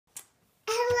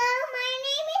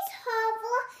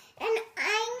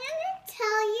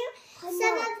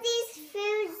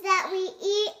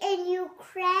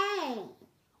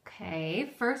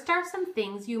first are some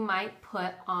things you might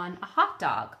put on a hot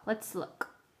dog. Let's look.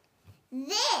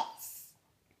 This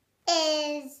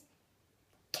is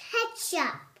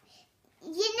ketchup.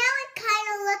 You know, it kind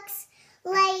of looks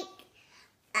like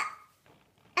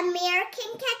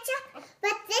American ketchup,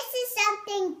 but this is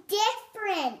something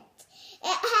different.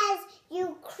 It has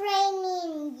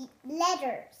Ukrainian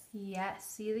letters. Yes,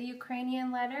 see the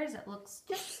Ukrainian letters? It looks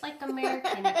just like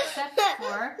American except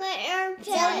for it's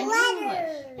not in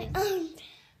English.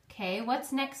 Okay,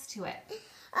 what's next to it?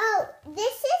 Oh,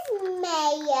 this is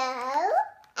mayo.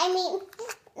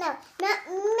 No, not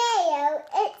mayo.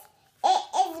 It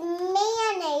is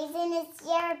mayonnaise and it's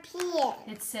European.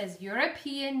 It says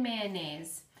European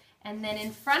mayonnaise. And then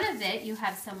in front of it, you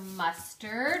have some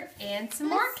mustard and some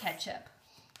more ketchup.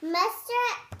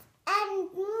 Mustard and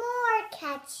more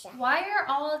ketchup. Why are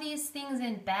all of these things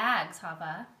in bags,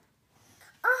 Hava?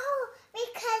 Oh,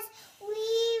 because we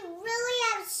really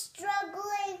have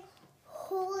struggling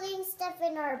holding stuff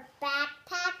in our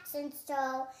backpacks, and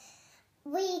so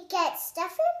we get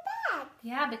stuff in bags.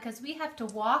 Yeah, because we have to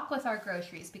walk with our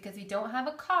groceries because we don't have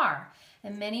a car.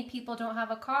 And many people don't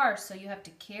have a car, so you have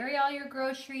to carry all your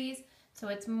groceries. So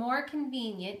it's more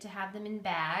convenient to have them in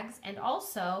bags, and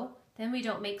also then we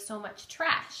don't make so much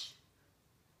trash.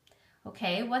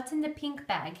 Okay, what's in the pink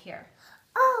bag here?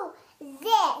 Oh,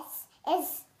 this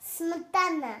is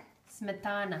smetana.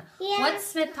 Smetana. Yeah.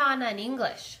 What's smetana in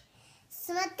English?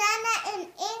 Smetana in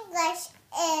English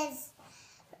is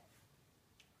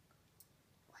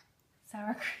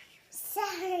Sour cream.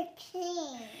 sour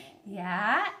cream.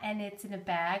 Yeah, and it's in a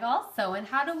bag also. And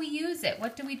how do we use it?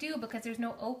 What do we do? Because there's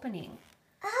no opening.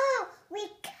 Oh, we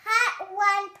cut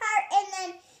one part and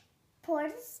then pour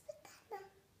the smetana.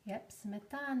 Yep,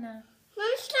 smetana.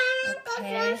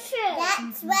 Okay.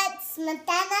 That's what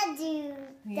smetana does.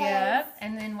 Yep,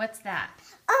 and then what's that?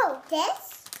 Oh,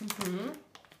 this? Mm-hmm.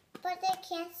 But they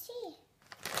can't see.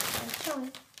 I'm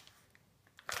showing.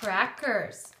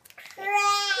 Crackers.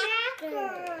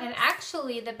 Cracker. And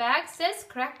actually, the bag says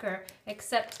cracker,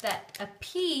 except that a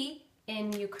P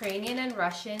in Ukrainian and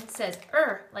Russian says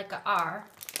like a R.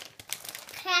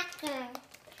 Cracker.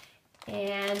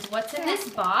 And what's in this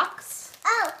box?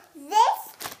 Oh, this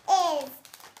is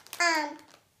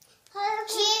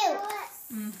juice.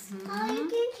 Mm-hmm.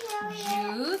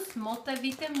 Juice,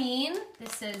 multivitamin.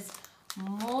 This is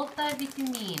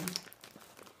multivitamin,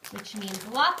 which means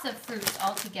lots of fruits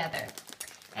all together.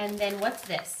 And then what's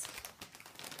this?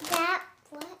 That,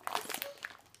 what is it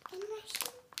in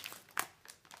Russian?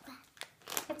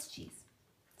 That's cheese.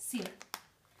 Sir.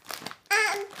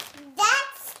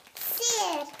 That's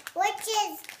seared, which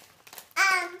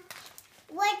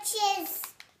is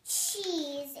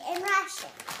cheese in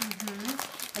Russian.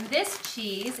 Mm-hmm. And this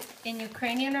cheese in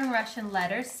Ukrainian and Russian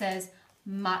letters says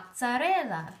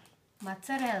mozzarella.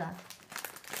 Mozzarella.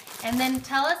 And then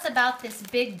tell us about this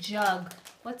big jug.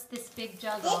 What's this big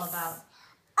jug all about?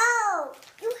 Oh,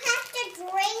 you have to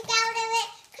drink out of it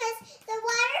because the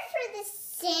water for the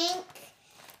sink,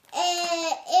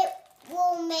 it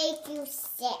will make you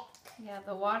sick. Yeah,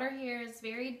 the water here is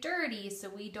very dirty, so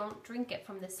we don't drink it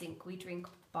from the sink. We drink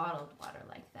bottled water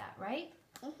like that, right?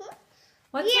 Mm-hmm.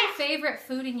 What's your favorite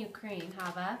food in Ukraine,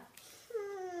 Hava?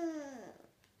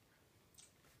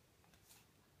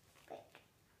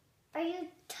 Are you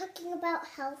talking about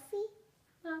healthy?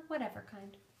 Whatever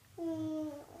kind.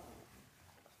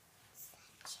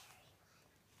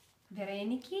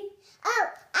 Vareniki? Oh,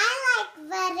 I like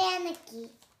vareniki.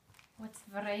 What's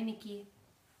vareniki?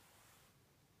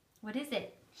 What is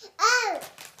it? Oh,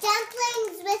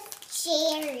 dumplings with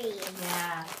cherries.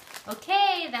 Yeah.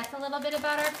 Okay, that's a little bit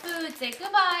about our food. Say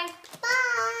goodbye.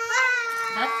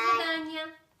 Bye. That's